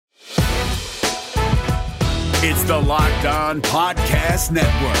It's the Locked On Podcast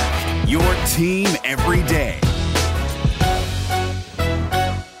Network, your team every day.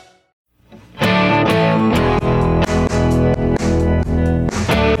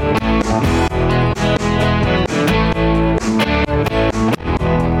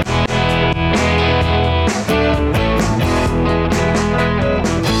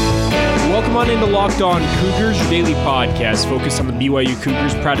 Into Locked On Cougars, your daily podcast focused on the BYU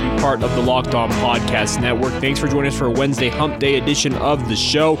Cougars, proud to be part of the Locked On Podcast Network. Thanks for joining us for a Wednesday Hump Day edition of the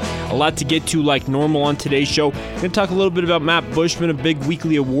show. A lot to get to like normal on today's show. We're going to talk a little bit about Matt Bushman, a big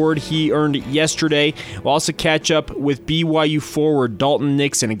weekly award he earned yesterday. We'll also catch up with BYU forward Dalton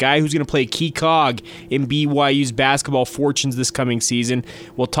Nixon, a guy who's going to play a key cog in BYU's basketball fortunes this coming season.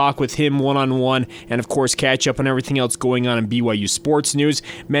 We'll talk with him one-on-one and, of course, catch up on everything else going on in BYU sports news.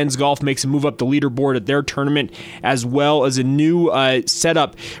 Men's golf makes a move up the leaderboard at their tournament, as well as a new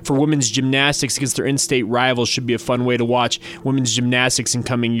setup for women's gymnastics against their in-state rivals. Should be a fun way to watch women's gymnastics in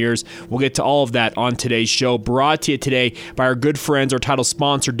coming years. We'll get to all of that on today's show, brought to you today by our good friends, our title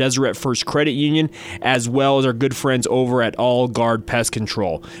sponsor, Deseret First Credit Union, as well as our good friends over at All Guard Pest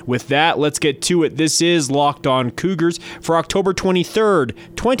Control. With that, let's get to it. This is Locked On Cougars for October 23rd,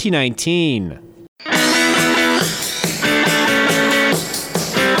 2019.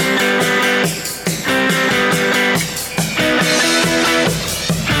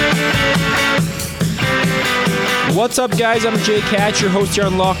 What's up, guys? I'm Jay Katz, your host here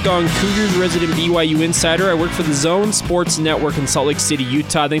on Locked On Cougars, resident BYU insider. I work for the Zone Sports Network in Salt Lake City,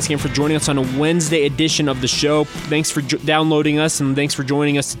 Utah. Thanks again for joining us on a Wednesday edition of the show. Thanks for downloading us, and thanks for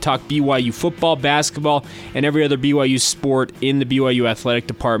joining us to talk BYU football, basketball, and every other BYU sport in the BYU athletic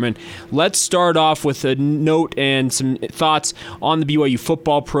department. Let's start off with a note and some thoughts on the BYU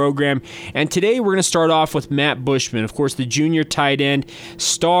football program. And today we're going to start off with Matt Bushman, of course, the junior tight end,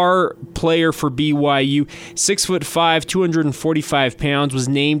 star player for BYU, 6'5", 245 pounds, was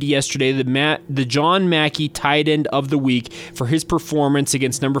named yesterday the John Mackey tight end of the week for his performance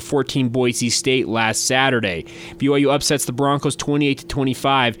against number 14 Boise State last Saturday. BYU upsets the Broncos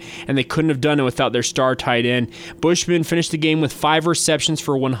 28-25, and they couldn't have done it without their star tight end. Bushman finished the game with 5 receptions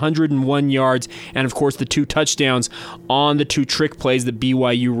for 101 yards, and of course the 2 touchdowns on the 2 trick plays that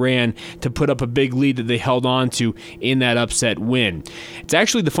BYU ran to put up a big lead that they held on to in that upset win. It's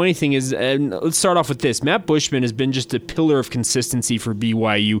actually, the funny thing is, let's start off with this. Matt Bushman has been just a pillar of consistency for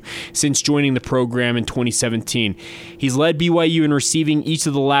BYU since joining the program in 2017. He's led BYU in receiving each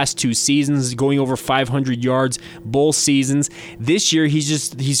of the last 2 seasons, going over 500 yards both seasons. This year, he's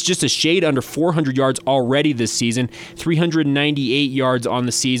just a shade under 400 yards already this season, 398 yards on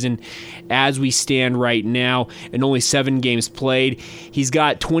the season as we stand right now, and only 7 games played. He's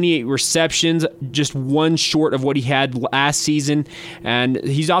got 28 receptions, just 1 short of what he had last season, and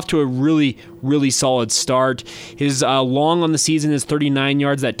he's off to a really solid start. His long on the season is 39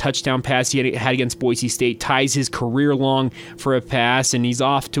 yards. That touchdown pass he had against Boise State ties his career long for a pass, and he's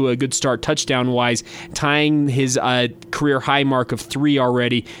off to a good start touchdown-wise, tying his career high mark of 3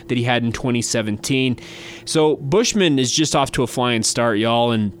 already that he had in 2017. So Bushman is just off to a flying start,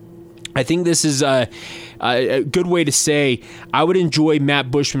 y'all, and I think this is a good way to say I would enjoy Matt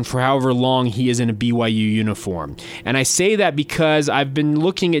Bushman for however long he is in a BYU uniform. And I say that because I've been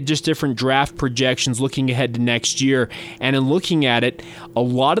looking at just different draft projections looking ahead to next year, and in looking at it, a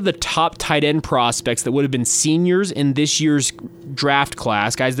lot of the top tight end prospects that would have been seniors in this year's draft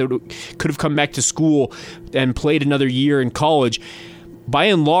class, guys that could have come back to school and played another year in college, by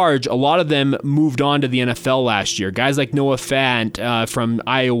and large, a lot of them moved on to the NFL last year. Guys like Noah Fant from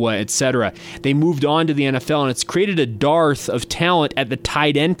Iowa, etc. They moved on to the NFL, and it's created a dearth of talent at the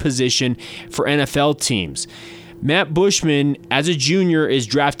tight end position for NFL teams. Matt Bushman, as a junior, is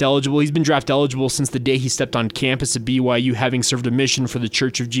draft eligible. He's been draft eligible since the day he stepped on campus at BYU, having served a mission for the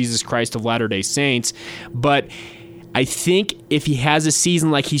Church of Jesus Christ of Latter-day Saints. But I think if he has a season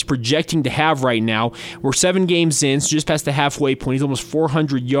like he's projecting to have right now, we're 7 games in, so just past the halfway point, he's almost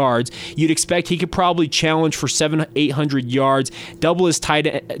 400 yards. You'd expect he could probably challenge for 700-800 yards, double his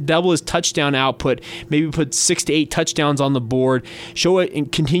touchdown output, maybe put 6 to 8 touchdowns on the board, show it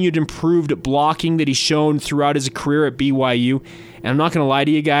and continued improved blocking that he's shown throughout his career at BYU. And I'm not going to lie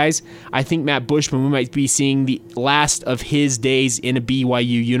to you guys, I think Matt Bushman, we might be seeing the last of his days in a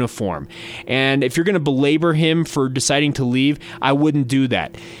BYU uniform. And if you're going to belabor him for deciding to leave, I wouldn't do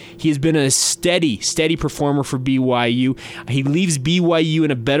that. He has been a steady performer for BYU. He leaves BYU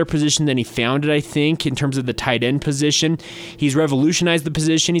in a better position than he found it, I think, in terms of the tight end position. He's revolutionized the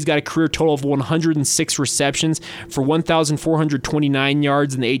position. He's got a career total of 106 receptions for 1,429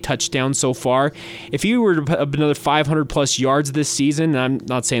 yards and 8 touchdowns so far. If he were to put up another 500-plus yards this season, and I'm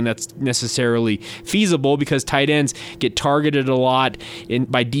not saying that's necessarily feasible because tight ends get targeted a lot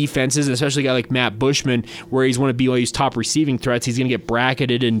by defenses, especially a guy like Matt Bushman, where he's one of BYU's top receiving threats. He's going to get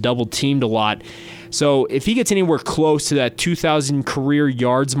bracketed and double-teamed a lot. So if he gets anywhere close to that 2,000 career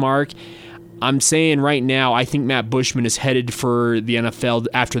yards mark, I'm saying right now, I think Matt Bushman is headed for the NFL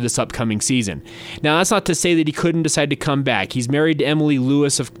after this upcoming season. Now, that's not to say that he couldn't decide to come back. He's married to Emily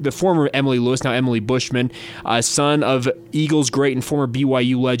Lewis, the former Emily Lewis, now Emily Bushman, son of Eagles great and former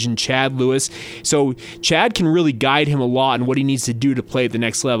BYU legend Chad Lewis. So Chad can really guide him a lot in what he needs to do to play at the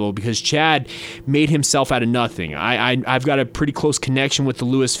next level because Chad made himself out of nothing. I've got a pretty close connection with the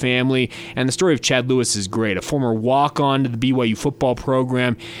Lewis family, and the story of Chad Lewis is great. A former walk-on to the BYU football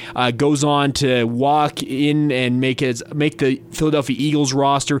program, goes on to walk in and make the Philadelphia Eagles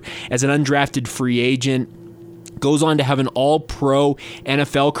roster as an undrafted free agent. Goes on to have an all-pro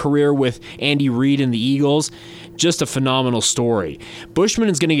NFL career with Andy Reid and the Eagles. Just a phenomenal story. Bushman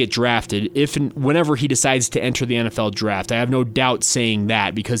is going to get drafted if and whenever he decides to enter the NFL draft. I have no doubt saying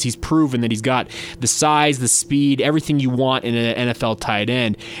that because he's proven that he's got the size, the speed, everything you want in an NFL tight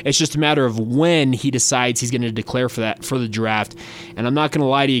end. It's just a matter of when he decides he's going to declare for the draft. And I'm not going to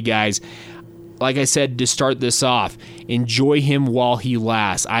lie to you guys. Like I said to start this off, enjoy him while he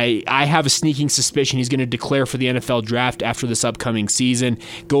lasts. I have a sneaking suspicion he's going to declare for the NFL draft after this upcoming season,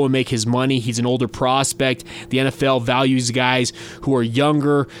 go and make his money. He's an older prospect. The NFL values guys who are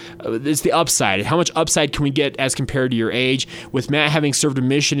younger. It's the upside. How much upside can we get as compared to your age? With Matt having served a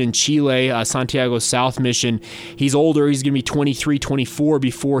mission in Chile, Santiago South mission, he's older. He's going to be 23, 24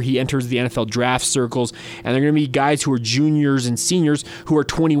 before he enters the NFL draft circles. And they're going to be guys who are juniors and seniors who are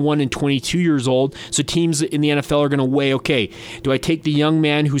 21 and 22 years old. So teams in the NFL are going to weigh, okay, do I take the young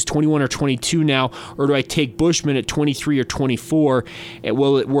man who's 21 or 22 now, or do I take Bushman at 23 or 24?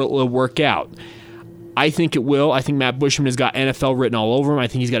 Will it work out? I think it will. I think Matt Bushman has got NFL written all over him. I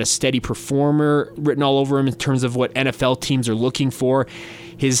think he's got a steady performer written all over him in terms of what NFL teams are looking for.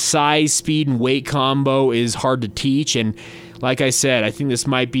 His size, speed, and weight combo is hard to teach, and like I said, I think this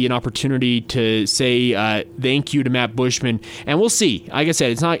might be an opportunity to say thank you to Matt Bushman, and we'll see. Like I said,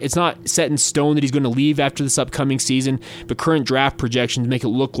 it's not set in stone that he's going to leave after this upcoming season, but current draft projections make it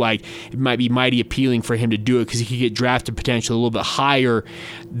look like it might be mighty appealing for him to do it because he could get drafted potentially a little bit higher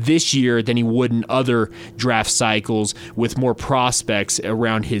this year than he would in other draft cycles with more prospects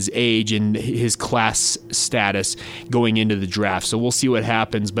around his age and his class status going into the draft. So we'll see what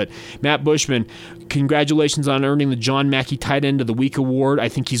happens. But Matt Bushman, congratulations on earning the John Mackey Tight End of the Week award. I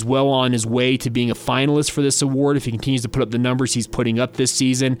think he's well on his way to being a finalist for this award if he continues to put up the numbers he's putting up this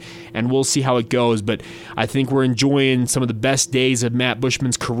season, and we'll see how it goes. But I think we're enjoying some of the best days of Matt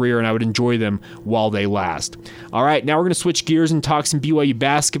Bushman's career, and I would enjoy them while they last. All right, now we're going to switch gears and talk some BYU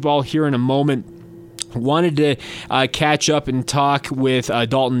basketball here in a moment. Wanted to catch up and talk with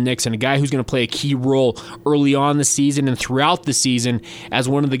Dalton Nixon, a guy who's going to play a key role early on the season and throughout the season as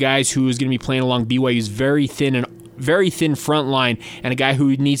one of the guys who is going to be playing along BYU's very thin front line, and a guy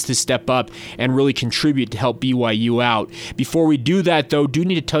who needs to step up and really contribute to help BYU out. Before we do that, though, do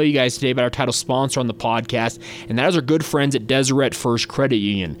need to tell you guys today about our title sponsor on the podcast, and that is our good friends at Deseret First Credit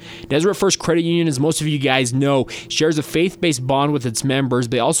Union. Deseret First Credit Union, as most of you guys know, shares a faith-based bond with its members.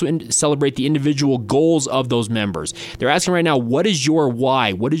 They also celebrate the individual goals of those members. They're asking right now, what is your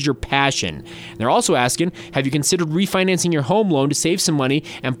why? What is your passion? And they're also asking, have you considered refinancing your home loan to save some money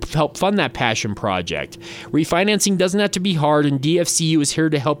and help fund that passion project? Refinancing doesn't have to be hard, and DFCU is here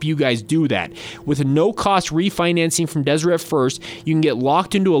to help you guys do that. With a no-cost refinancing from Deseret First, you can get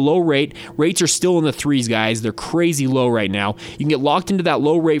locked into a low rate. Rates are still in the threes, guys. They're crazy low right now. You can get locked into that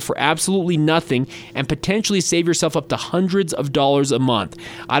low rate for absolutely nothing and potentially save yourself up to hundreds of dollars a month.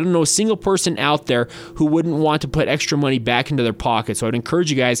 I don't know a single person out there who wouldn't want to put extra money back into their pocket, so I'd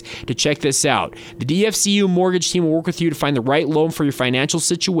encourage you guys to check this out. The DFCU mortgage team will work with you to find the right loan for your financial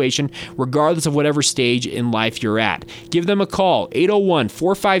situation, regardless of whatever stage in life you're at. Give them a call,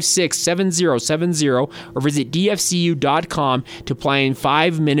 801-456-7070, or visit dfcu.com to apply in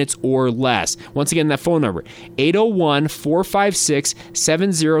 5 minutes or less. Once again, that phone number,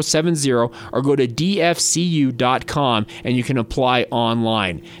 801-456-7070, or go to dfcu.com and you can apply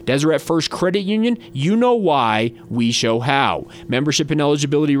online. Deseret First Credit Union, you know why, we show how. Membership and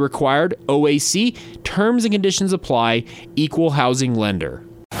eligibility required, OAC, terms and conditions apply, equal housing lender.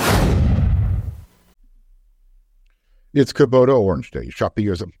 It's Kubota Orange Day. Shop the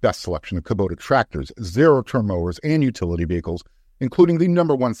year's best selection of Kubota tractors, zero-turn mowers, and utility vehicles, including the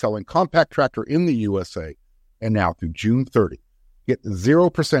 #1 selling compact tractor in the USA. And now through June 30, get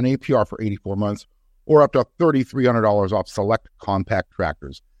 0% APR for 84 months or up to $3,300 off select compact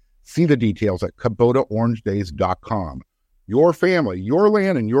tractors. See the details at KubotaOrangeDays.com. Your family, your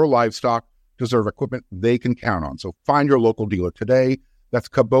land, and your livestock deserve equipment they can count on. So find your local dealer today. That's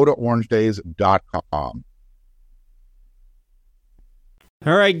KubotaOrangeDays.com.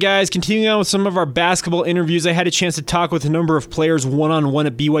 All right, guys, continuing on with some of our basketball interviews. I had a chance to talk with a number of players one-on-one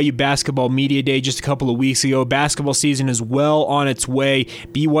at BYU Basketball Media Day just a couple of weeks ago. Basketball season is well on its way.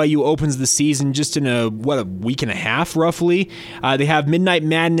 BYU opens the season just in a week and a half, roughly. They have Midnight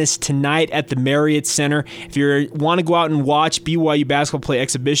Madness tonight at the Marriott Center. If you want to go out and watch BYU basketball play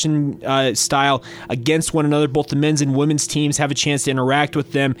exhibition style against one another, both the men's and women's teams have a chance to interact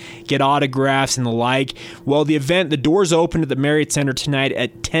with them, get autographs and the like. Well, the doors open at the Marriott Center tonight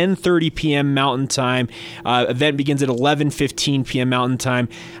at 10:30 p.m. Mountain Time. Event begins at 11:15 p.m. Mountain Time.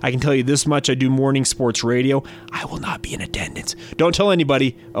 I can tell you this much: I do morning sports radio. I will not be in attendance. Don't tell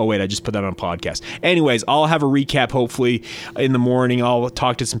anybody. Oh wait, I just put that on a podcast. Anyways, I'll have a recap hopefully in the morning. I'll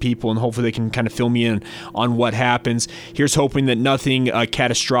talk to some people and hopefully they can kind of fill me in on what happens. Here's hoping that nothing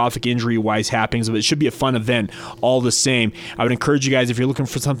catastrophic injury-wise happens, but it should be a fun event all the same. I would encourage you guys, if you're looking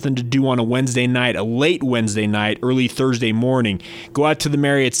for something to do on a Wednesday night, a late Wednesday night, early Thursday morning, go out to the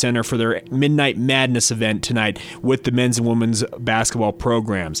Marriott Center for their Midnight Madness event tonight with the men's and women's basketball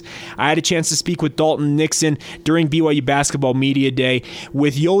programs. I had a chance to speak with Dalton Nixon during BYU Basketball Media Day.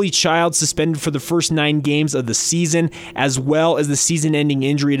 With Yoli Child suspended for the first 9 games of the season, as well as the season-ending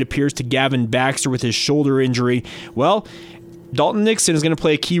injury, it appears, to Gavin Baxter with his shoulder injury, well, Dalton Nixon is going to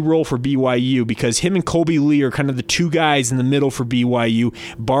play a key role for BYU because him and Colby Lee are kind of the two guys in the middle for BYU,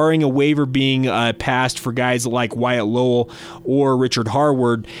 barring a waiver being passed for guys like Wyatt Lowell or Richard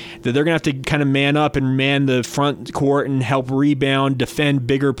Harward, that they're going to have to kind of man up and man the front court and help rebound, defend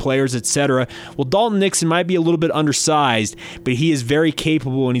bigger players, etc. Well, Dalton Nixon might be a little bit undersized, but he is very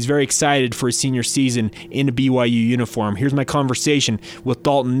capable and he's very excited for his senior season in a BYU uniform. Here's my conversation with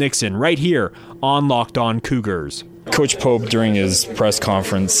Dalton Nixon right here on Locked On Cougars. Coach Pope, during his press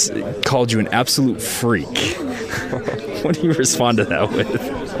conference, called you an absolute freak. What do you respond to that with?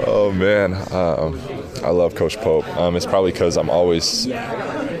 Oh, man. I love Coach Pope. It's probably because I'm always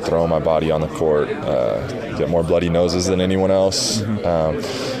throwing my body on the court, get more bloody noses than anyone else,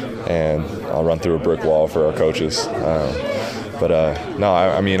 and I'll run through a brick wall for our coaches.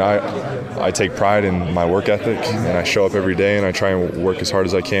 I take pride in my work ethic, and I show up every day, and I try and work as hard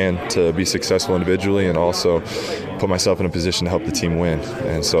as I can to be successful individually and also put myself in a position to help the team win.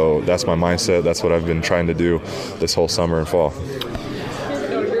 And so that's my mindset. That's what I've been trying to do this whole summer and fall.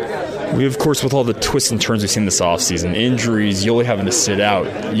 We, of course, with all the twists and turns we've seen this offseason, injuries, Yoli having to sit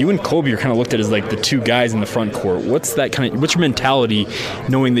out, you and Colby are kind of looked at as like the two guys in the front court. What's your mentality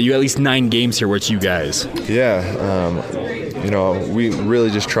knowing that you have at least 9 games here where it's you guys? Yeah, we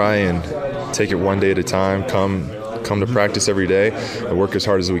really just try and take it one day at a time, come to practice every day and work as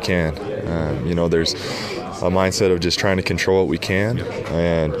hard as we can. There's a mindset of just trying to control what we can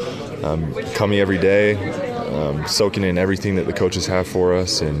and coming every day, soaking in everything that the coaches have for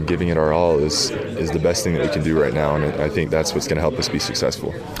us and giving it our all is the best thing that we can do right now, and I think that's what's going to help us be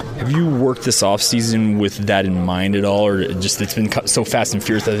successful. Have you worked this offseason with that in mind at all, or just it's been so fast and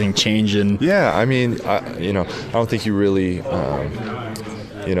furious that everything changed? Yeah, I don't think you really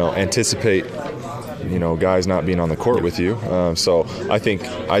anticipate guys not being on the court with you. So I think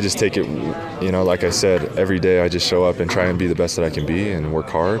I just take it, like I said, every day I just show up and try and be the best that I can be and work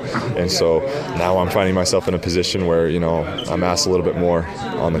hard. And so now I'm finding myself in a position where, I'm asked a little bit more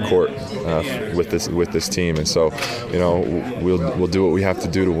on the court with this team. And so, we'll do what we have to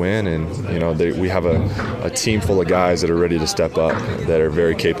do to win. And, we have a team full of guys that are ready to step up, that are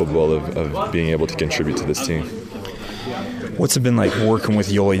very capable of being able to contribute to this team. What's it been like working with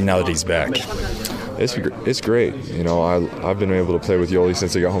Yoli now that he's back? It's great. I've been able to play with Yoli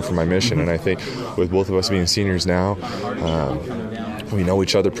since I got home from my mission, and I think with both of us being seniors now, we know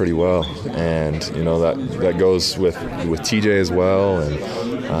each other pretty well, and that goes with TJ as well,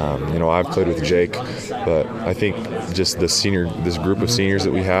 and I've played with Jake, but I think just this group of seniors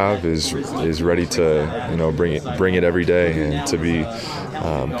that we have is ready to bring it every day and to be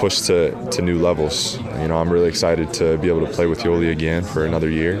pushed to new levels. I'm really excited to be able to play with Yoli again for another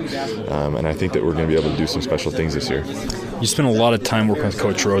year, and I think that we're going to be able to do some special things this year. You spent a lot of time working with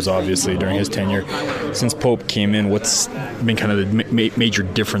Coach Rose, obviously, during his tenure. Since Pope came in, what's been kind of the major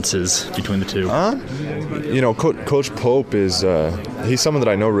differences between the two? Coach Pope is he's someone that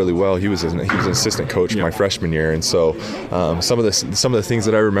I know really well. He was an assistant coach my freshman year, and so some of the things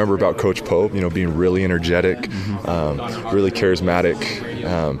that I remember about Coach Pope, being really energetic, really charismatic.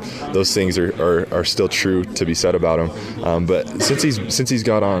 Those things are still true to be said about him. But since he's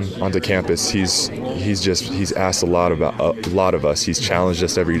got onto campus, he's asked a lot of us. He's challenged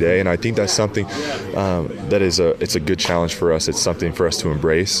us every day, and I think that's something that it's a good challenge for us. It's something for us to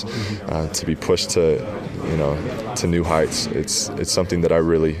embrace, to be pushed to new heights. It's something that I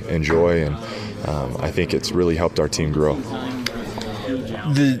really enjoy, and I think it's really helped our team grow.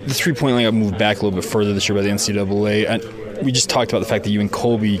 The 3-point line got moved back a little bit further this year by the NCAA. We just talked about the fact that you and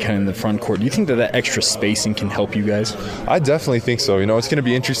Colby kind of in the front court. Do you think that extra spacing can help you guys? I definitely think so. It's going to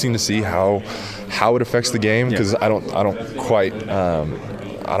be interesting to see how it affects the game, because I don't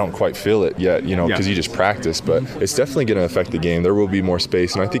quite feel it yet, because you just practice. But it's definitely going to affect the game. There will be more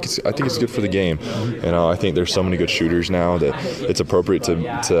space, and I think it's good for the game. I think there's so many good shooters now that it's appropriate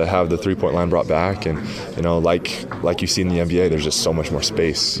to have the 3-point line brought back. And like you see in the NBA, there's just so much more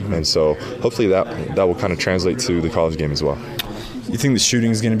space, and so hopefully that will kind of translate to the college game as well. You think the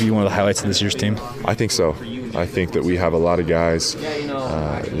shooting is going to be one of the highlights of this year's team? I think so. I think that we have a lot of guys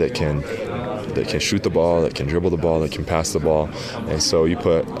that can shoot the ball, that can dribble the ball, that can pass the ball, and so you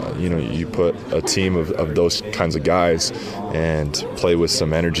put a team of those kinds of guys and play with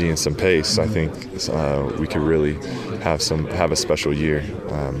some energy and some pace. I think we could really have a special year.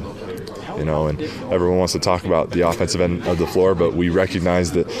 And everyone wants to talk about the offensive end of the floor, but we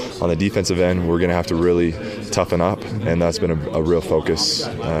recognize that on the defensive end, we're going to have to really toughen up, and that's been a real focus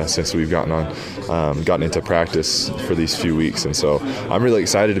since we've gotten into practice for these few weeks. And so I'm really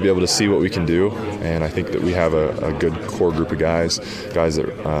excited to be able to see what we can do, and I think that we have a good core group of guys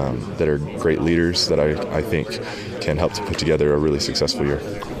that are great leaders that I think can help to put together a really successful year.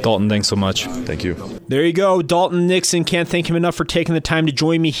 Dalton, thanks so much. Thank you. There you go, Dalton Nixon. Can't thank him enough for taking the time to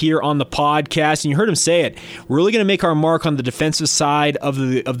join me here on the podcast. And you heard him say it. We're really going to make our mark on the defensive side of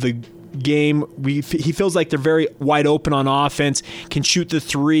the game. He feels like they're very wide open on offense, can shoot the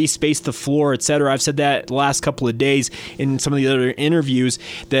three, space the floor, etc. I've said that the last couple of days in some of the other interviews,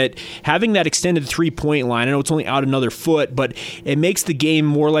 that having that extended 3-point line, I know it's only out another foot, but it makes the game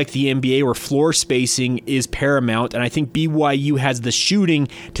more like the NBA where floor spacing is paramount, and I think BYU has the shooting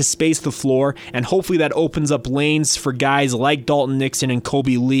to space the floor, and hopefully that opens up lanes for guys like Dalton Nixon and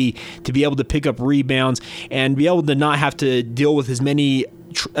Kobe Lee to be able to pick up rebounds and be able to not have to deal with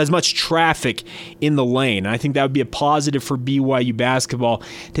as much traffic in the lane. I think that would be a positive for BYU basketball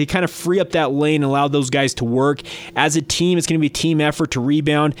to kind of free up that lane and allow those guys to work. As a team, it's going to be a team effort to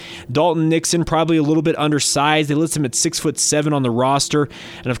rebound. Dalton Nixon, probably a little bit undersized. They list him at 6'7" on the roster.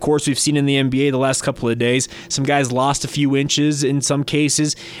 And of course, we've seen in the NBA the last couple of days, some guys lost a few inches in some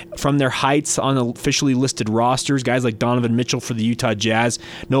cases from their heights on officially listed rosters. Guys like Donovan Mitchell for the Utah Jazz,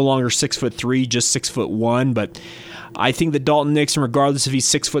 no longer 6'3", just 6'1", but I think that Dalton Nixon, regardless if he's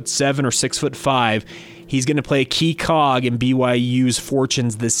 6'7" or 6'5", he's going to play a key cog in BYU's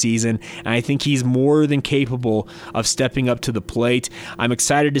fortunes this season, and I think he's more than capable of stepping up to the plate. I'm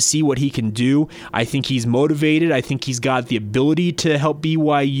excited to see what he can do. I think he's motivated. I think he's got the ability to help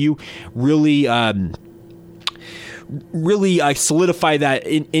BYU really solidify that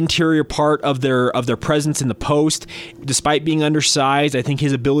interior part of their presence in the post. Despite being undersized, I think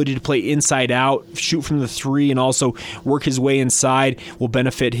his ability to play inside out, shoot from the three, and also work his way inside will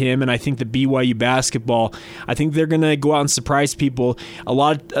benefit him. And I think the BYU basketball, I think they're going to go out and surprise people. A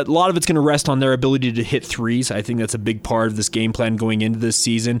lot of it's going to rest on their ability to hit threes. I think that's a big part of this game plan going into this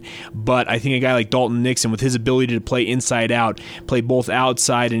season. But I think a guy like Dalton Nixon, with his ability to play inside out, play both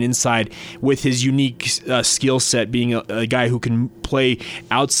outside and inside, with his unique skill set, being a guy who can play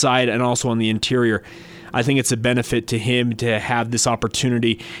outside and also on the interior, I think it's a benefit to him to have this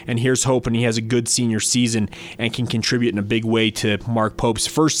opportunity, and here's hoping he has a good senior season and can contribute in a big way to Mark Pope's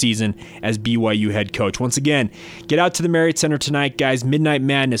first season as BYU head coach. Once again, get out to the Marriott Center tonight, guys. Midnight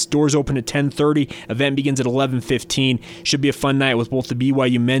Madness. Doors open at 10:30. Event begins at 11:15. Should be a fun night with both the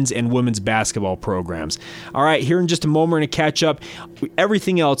BYU men's and women's basketball programs. All right, here in just a moment, we're going to catch up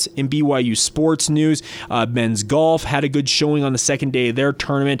everything else in BYU sports news. Men's golf had a good showing on the second day of their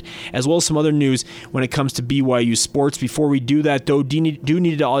tournament, as well as some other news when it comes comes to BYU sports. Before we do that, though, do need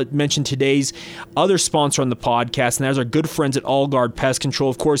to mention today's other sponsor on the podcast, and that is our good friends at All Guard Pest Control.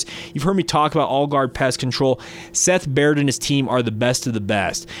 Of course, you've heard me talk about All Guard Pest Control. Seth Baird and his team are the best of the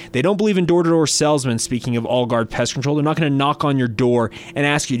best. They don't believe in door-to-door salesmen, speaking of All Guard Pest Control. They're not going to knock on your door and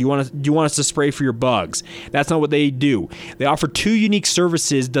ask you, do you want us to spray for your bugs? That's not what they do. They offer two unique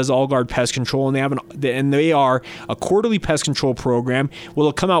services, does All Guard Pest Control, and they are a quarterly pest control program. Well,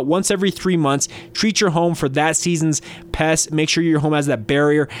 it'll come out once every 3 months, treat your home for that season's pests, make sure your home has that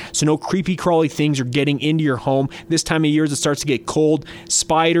barrier so no creepy crawly things are getting into your home. This time of year as it starts to get cold,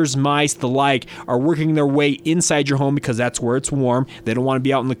 spiders, mice, the like are working their way inside your home because that's where it's warm. They don't want to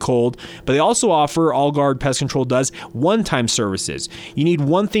be out in the cold. But they also offer, All Guard Pest Control does, one-time services. You need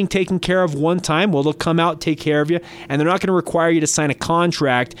one thing taken care of one time, well, they'll come out, take care of you, and they're not going to require you to sign a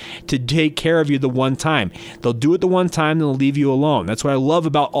contract to take care of you the one time. They'll do it the one time, then they'll leave you alone. That's what I love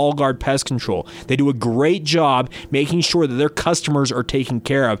about All Guard Pest Control. They do a great job making sure that their customers are taken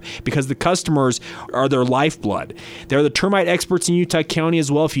care of because the customers are their lifeblood. They're the termite experts in Utah County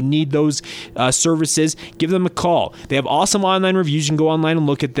as well. If you need those services, give them a call. They have awesome online reviews. You can go online and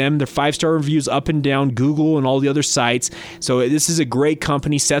look at them. They're 5-star reviews up and down Google and all the other sites. So this is a great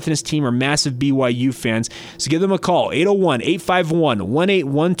company. Seth and his team are massive BYU fans. So give them a call,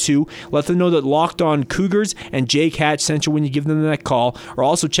 801-851-1812. Let them know that Locked On Cougars and Jake Hatch sent you when you give them that call. Or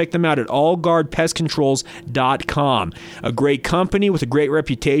also check them out at allguardpestcontrols.com. A great company with a great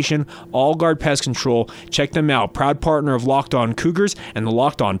reputation, All Guard Pest Control. Check them out. Proud partner of Locked On Cougars and the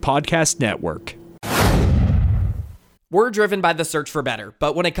Locked On Podcast Network. We're driven by the search for better,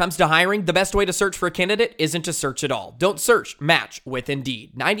 but when it comes to hiring, the best way to search for a candidate isn't to search at all. Don't search, match with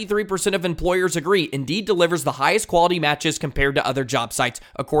Indeed. 93% of employers agree Indeed delivers the highest quality matches compared to other job sites,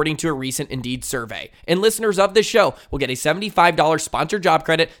 according to a recent Indeed survey. And listeners of this show will get a $75 sponsored job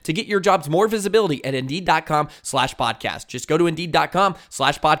credit to get your jobs more visibility at Indeed.com/podcast. Just go to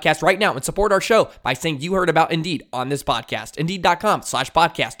Indeed.com/podcast right now and support our show by saying you heard about Indeed on this podcast.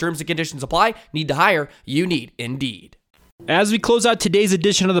 Indeed.com/podcast. Terms and conditions apply. Need to hire? You need Indeed. As we close out today's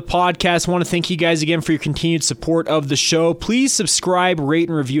edition of the podcast, I want to thank you guys again for your continued support of the show. Please subscribe, rate,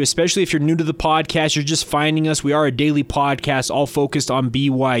 and review, especially if you're new to the podcast, you're just finding us. We are a daily podcast, all focused on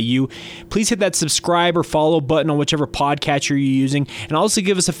BYU. Please hit that subscribe or follow button on whichever podcatcher you're using, and also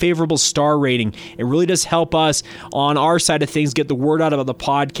give us a favorable star rating. It really does help us on our side of things get the word out about the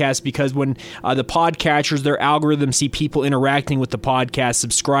podcast, because when the podcatchers, their algorithms see people interacting with the podcast,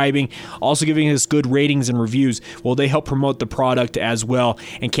 subscribing, also giving us good ratings and reviews, well, they help promote the product as well,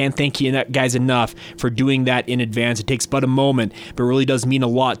 and can't thank you guys enough for doing that in advance. It takes but a moment, but really does mean a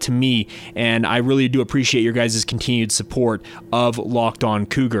lot to me, and I really do appreciate your guys' continued support of Locked On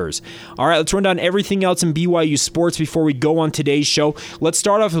Cougars. All right, let's run down everything else in BYU sports before we go on today's show. Let's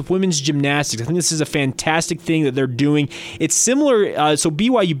start off with women's gymnastics. I think this is a fantastic thing that they're doing. It's similar, so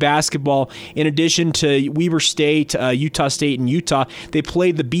BYU basketball, in addition to Weber State, Utah State, and Utah, they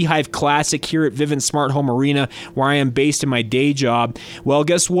played the Beehive Classic here at Vivint Smart Home Arena, where I am based in my day job. Well,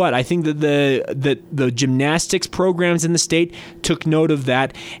 guess what? I think that the gymnastics programs in the state took note of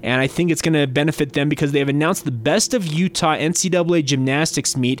that, and I think it's going to benefit them because they have announced the Best of Utah NCAA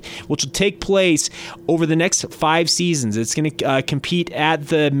Gymnastics Meet, which will take place over the next 5 seasons. It's going to compete at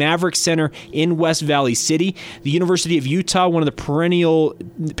the Maverick Center in West Valley City. The University of Utah, one of the perennial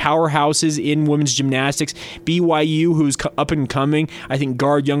powerhouses in women's gymnastics. BYU, who's up and coming. I think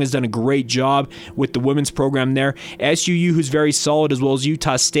Guard Young has done a great job with the women's program there. SUU, who's very solid, as well as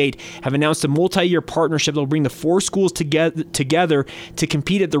Utah State, have announced a multi-year partnership that will bring the 4 schools together to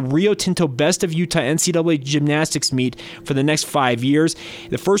compete at the Rio Tinto Best of Utah NCAA Gymnastics Meet for the next 5 years.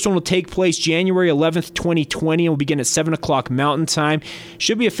 The first one will take place January 11th, 2020, and will begin at 7 o'clock Mountain Time.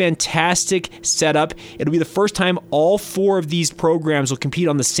 Should be a fantastic setup. It'll be the first time all 4 of these programs will compete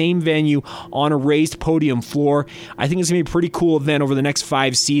on the same venue on a raised podium floor. I think it's going to be a pretty cool event over the next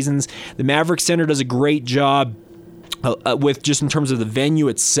 5 seasons. The Maverick Center does a great job with just in terms of the venue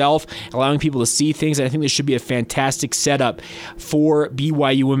itself, allowing people to see things. And I think this should be a fantastic setup for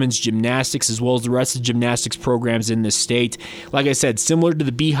BYU women's gymnastics, as well as the rest of the gymnastics programs in the state. Like I said, similar to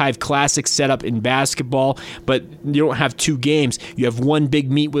the Beehive Classic setup in basketball, but you don't have 2 games. You have one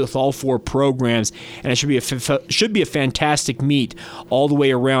big meet with all 4 programs, and it should be a fantastic meet all the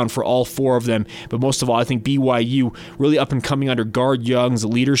way around for all 4 of them. But most of all, I think BYU really up and coming under Guard Young's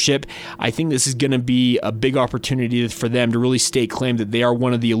leadership. I think this is going to be a big opportunity with for them to really stake claim that they are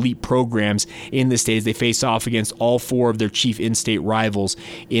one of the elite programs in the state as they face off against all 4 of their chief in-state rivals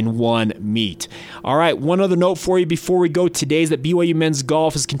in one meet. All right, one other note for you before we go today is that BYU men's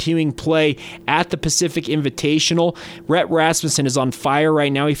golf is continuing play at the Pacific Invitational. Rhett Rasmussen is on fire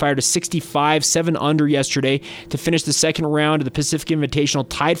right now. He fired a 65, 7 under yesterday to finish the second round of the Pacific Invitational,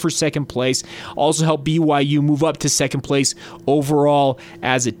 tied for second place. Also helped BYU move up to second place overall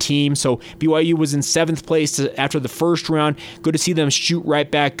as a team. So BYU was in 7th place after the first round. Good to see them shoot right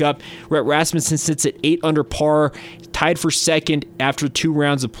back up. Rhett Rasmussen sits at 8 under par, tied for second after 2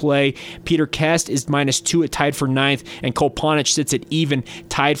 rounds of play. Peter Kest is -2 at tied for 9th, and Cole Ponich sits at even,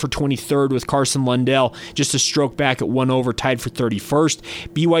 tied for 23rd with Carson Lundell, just a stroke back at 1 over, tied for 31st.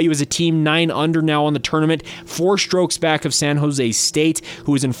 BYU is a team 9 under now on the tournament, 4 strokes back of San Jose State,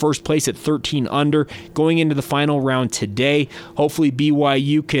 who is in first place at 13 under, going into the final round today. Hopefully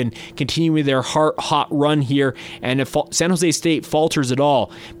BYU can continue with their hot run here, and if San Jose State falters at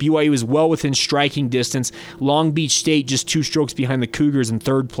all, BYU is well within striking distance. Long Beach State just 2 strokes behind the Cougars in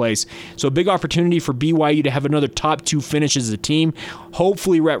 3rd place. So a big opportunity for BYU to have another top 2 finish as a team.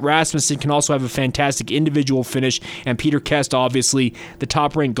 Hopefully Rhett Rasmussen can also have a fantastic individual finish, and Peter Kest, obviously the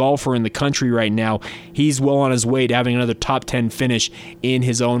top-ranked golfer in the country right now, he's well on his way to having another top 10 finish in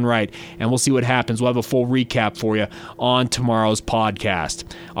his own right, and we'll see what happens. We'll have a full recap for you on tomorrow's podcast.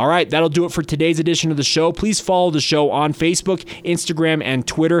 All right, that'll do it for today's edition of the show. Please follow the show on Facebook, Instagram, and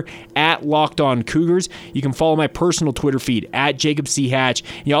Twitter at Locked On Cougars. You can follow my personal Twitter feed at Jacob C. Hatch.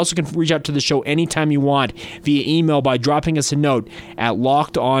 You also can reach out to the show anytime you want via email by dropping us a note at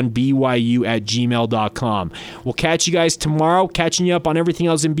lockedonbyu@gmail.com. We'll catch you guys tomorrow, catching you up on everything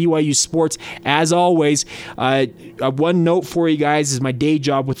else in BYU sports. As always, one note for you guys is my day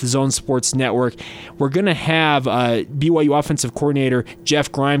job with the Zone Sports Network. We're going to have BYU offensive coordinator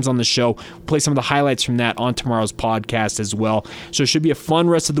Jeff Grimes on the show. We'll play some of the highlights from that on tomorrow's podcast as well. So it should be a fun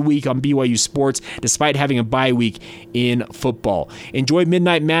rest of the week on BYU sports, despite having a bye week in football. Enjoy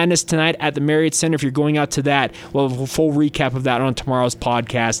Midnight Madness tonight at the Marriott Center. If you're going out to that, we'll have a full recap of that on tomorrow's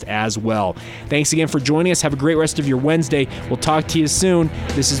podcast as well. Thanks again for joining us. Have a great rest of your Wednesday. We'll talk to you soon.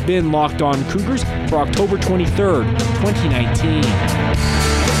 This has been Locked On Cougars for October 23rd, 2019.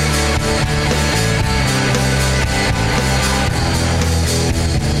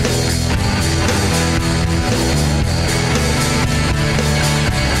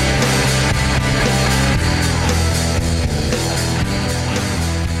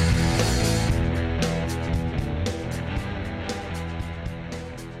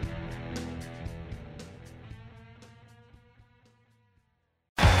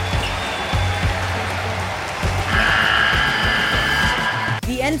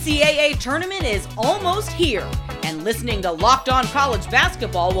 NCAA tournament is almost here, and listening to Locked On College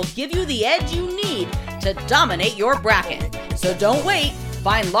Basketball will give you the edge you need to dominate your bracket. So don't wait.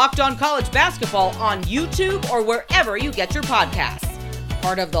 Find Locked On College Basketball on YouTube or wherever you get your podcasts.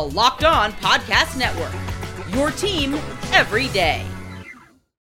 Part of the Locked On Podcast Network. Your team every day.